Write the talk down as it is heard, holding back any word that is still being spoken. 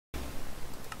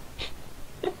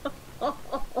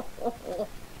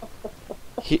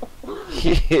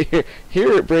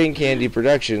Here at Brain Candy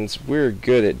Productions, we're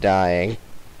good at dying.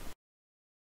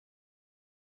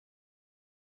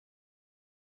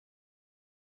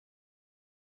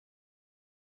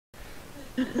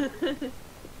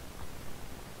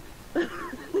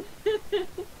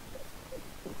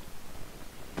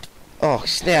 Oh,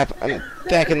 snap! I'm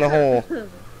back in the hole.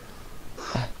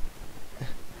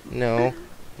 No.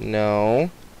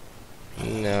 No.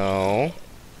 No.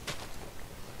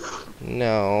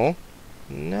 No.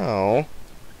 No.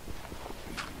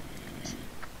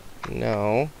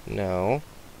 No. No.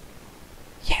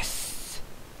 Yes!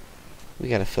 We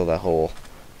gotta fill that hole.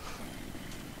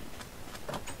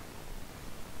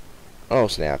 Oh,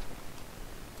 snap.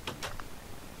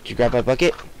 Did you grab my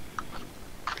bucket?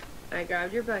 I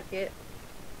grabbed your bucket.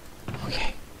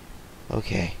 Okay.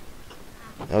 Okay.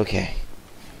 Okay.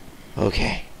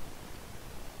 Okay.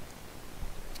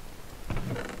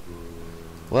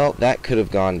 Well, that could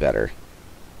have gone better.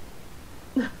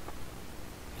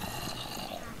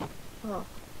 Oh.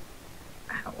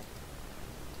 Ow.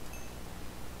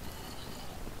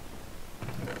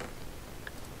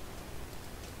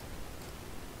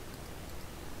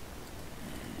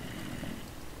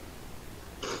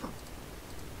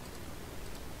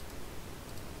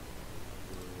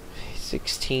 Okay,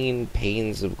 16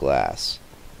 panes of glass.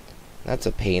 That's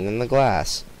a pane in the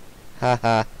glass. Ha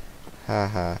ha. Ha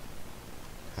ha.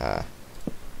 Ha.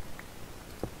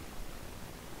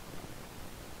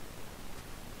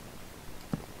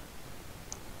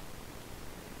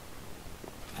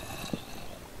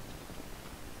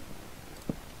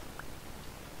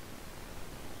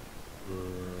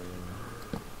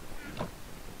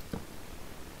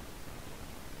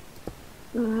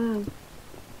 Mm.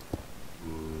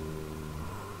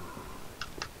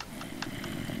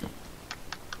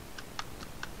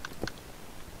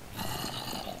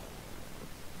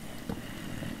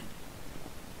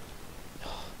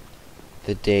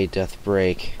 The day doth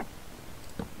break.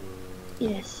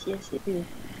 Yes, yes it is.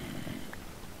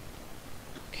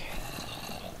 Okay.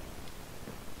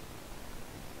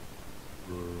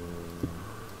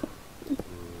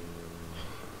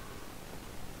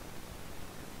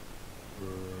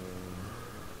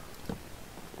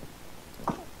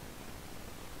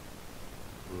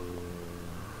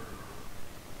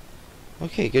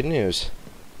 Okay, good news.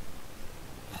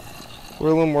 We're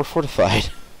a little more fortified.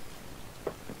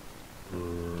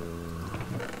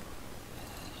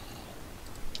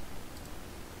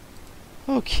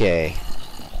 Okay,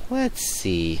 let's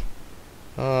see.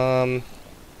 I'm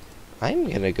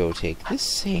gonna go take this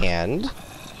sand,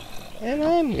 and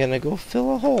I'm gonna go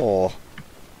fill a hole.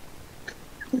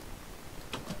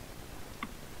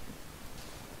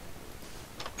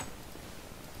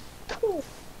 Cool.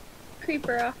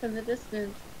 Creeper off in the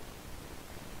distance.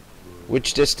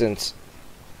 Which distance?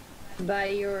 By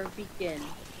your beacon.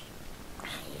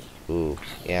 Ooh,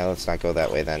 yeah, let's not go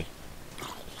that way then.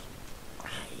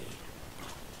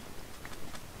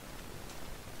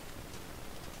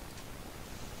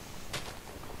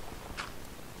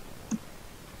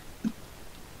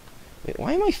 Wait,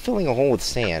 why am I filling a hole with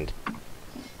sand?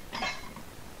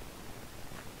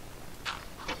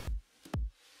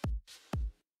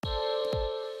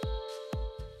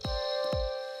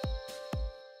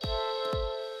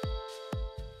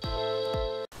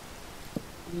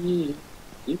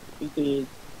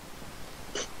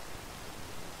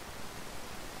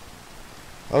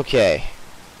 Okay.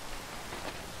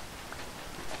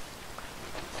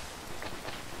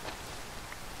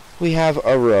 We have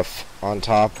a roof on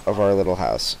top of our little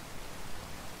house.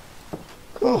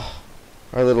 Oh,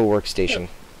 our little workstation.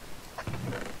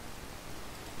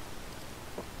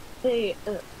 Hey,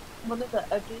 one of the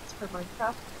updates for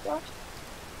Minecraft, Josh,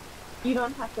 you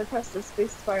don't have to press the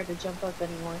space bar to jump up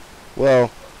anymore. Well,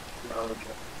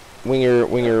 when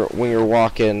you're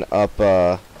walking up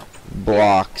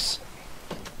blocks.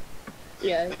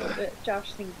 Yeah,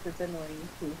 Josh thinks it's annoying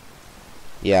too.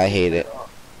 Yeah, I hate it.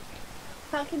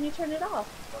 How can you turn it off?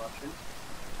 Options.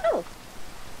 Oh,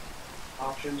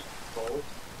 Options. Controls.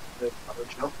 The auto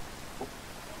jump.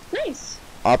 nice.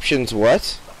 Options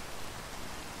what?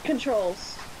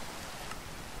 Controls.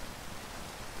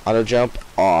 Auto jump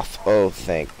off. Oh,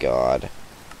 thank God.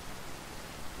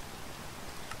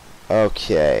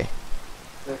 Okay.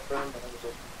 The front that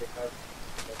was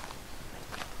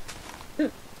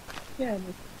open. Yeah,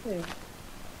 me too.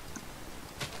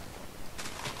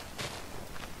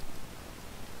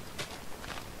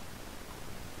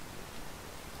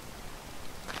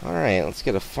 Alright, let's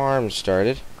get a farm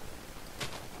started.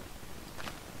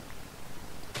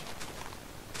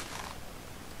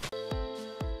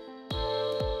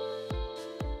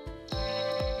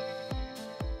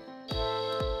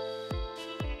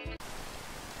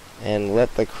 And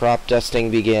let the crop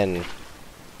dusting begin.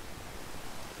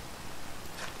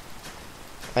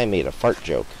 I made a fart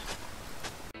joke.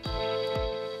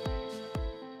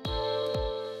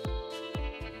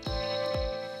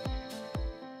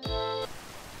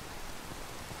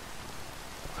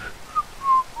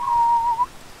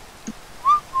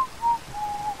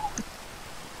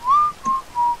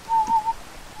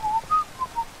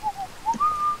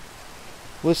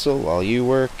 Whistle while you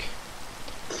work.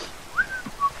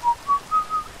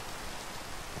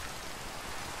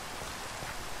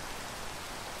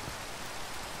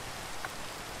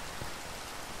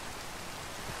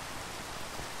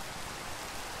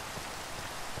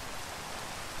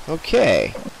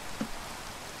 Okay.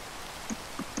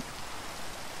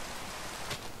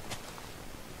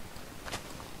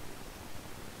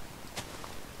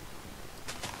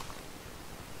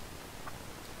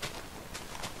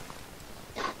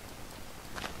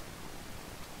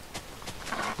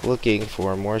 Looking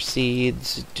for more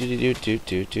seeds. Do do do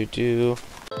do do do.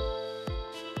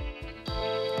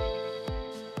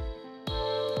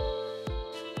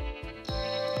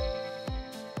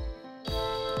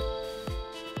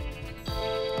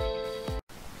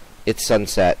 It's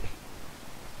sunset.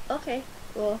 Okay,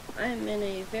 well, I'm in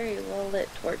a very well-lit,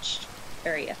 torched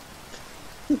area.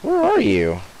 Where are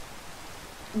you?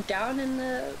 Down in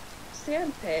the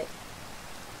sand pit.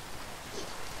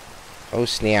 Oh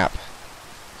snap.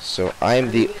 So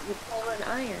I'm getting coal and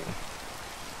iron.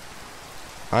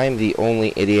 I'm the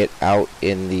only idiot out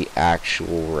in the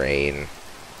actual rain.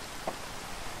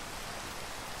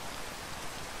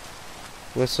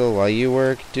 Whistle while you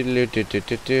work. Do do do do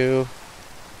do do.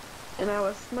 And I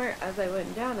was smart. As I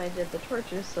went down, I did the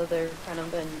torches, so they're kind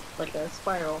of in like a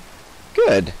spiral.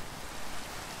 Good.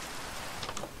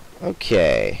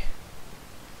 Okay.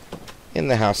 In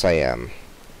the house I am.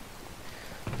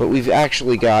 But we've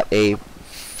actually got a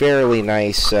fairly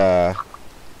nice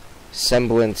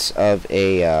semblance of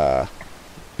a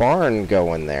barn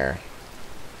going there.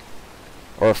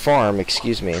 Or a farm,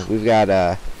 excuse me. We've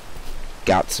got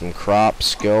some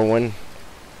crops going.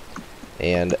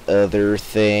 And other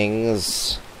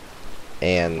things.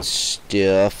 And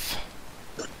stuff.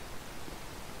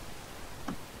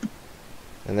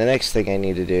 And the next thing I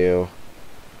need to do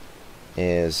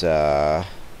is I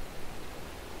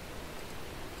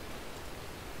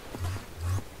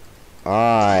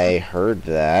heard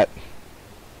that.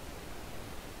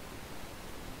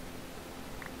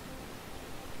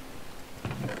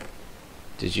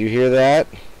 Did you hear that?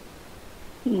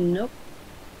 Nope.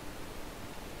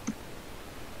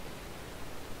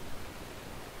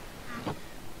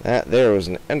 That there was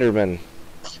an Enderman.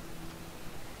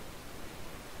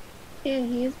 Yeah,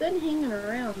 he's been hanging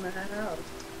around the house.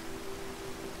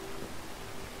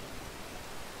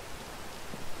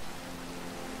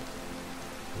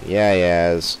 Yeah, he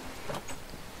has.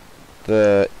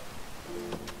 The,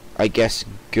 I guess,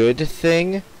 good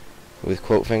thing, with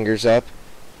quote fingers up,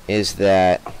 is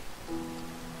that,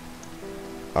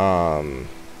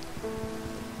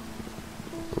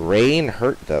 rain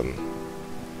hurt them.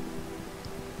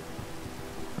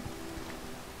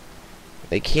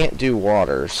 They can't do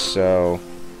water, so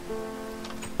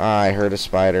I heard a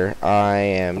spider. I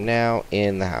am now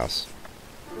in the house.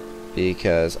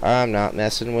 Because I'm not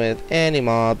messing with any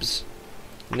mobs.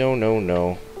 No, no,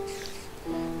 no.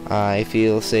 I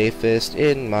feel safest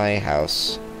in my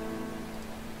house.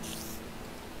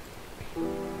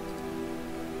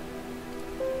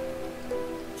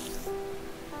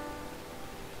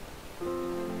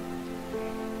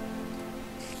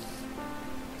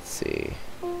 Let's see.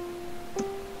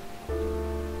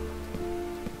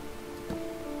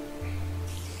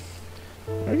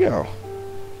 There we go.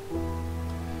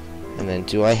 And then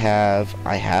do I have...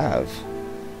 I have.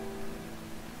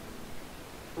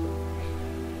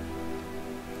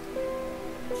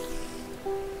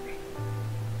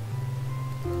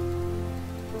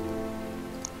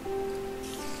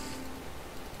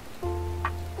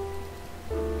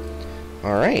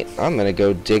 Alright, I'm gonna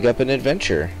go dig up an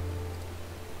adventure.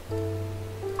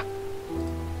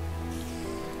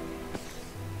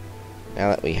 Now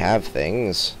that we have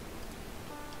things.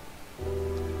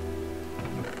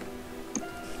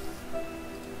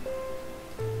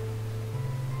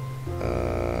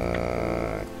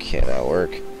 Okay, that'll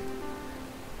work.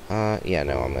 Yeah,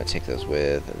 no, I'm gonna take those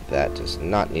with. That does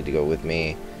not need to go with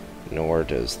me, nor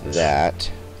does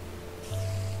that.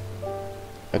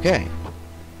 Okay.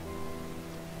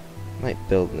 Might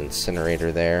build an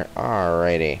incinerator there.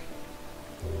 Alrighty.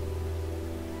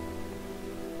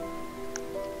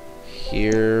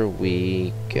 Here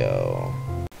we go.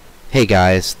 Hey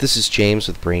guys, this is James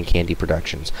with Brain Candy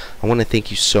Productions. I want to thank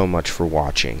you so much for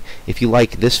watching. If you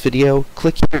like this video,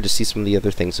 click here to see some of the other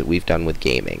things that we've done with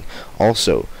gaming.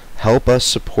 Also, help us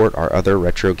support our other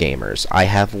retro gamers. I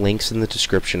have links in the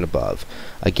description above.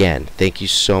 Again, thank you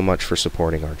so much for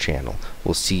supporting our channel.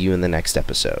 We'll see you in the next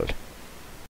episode.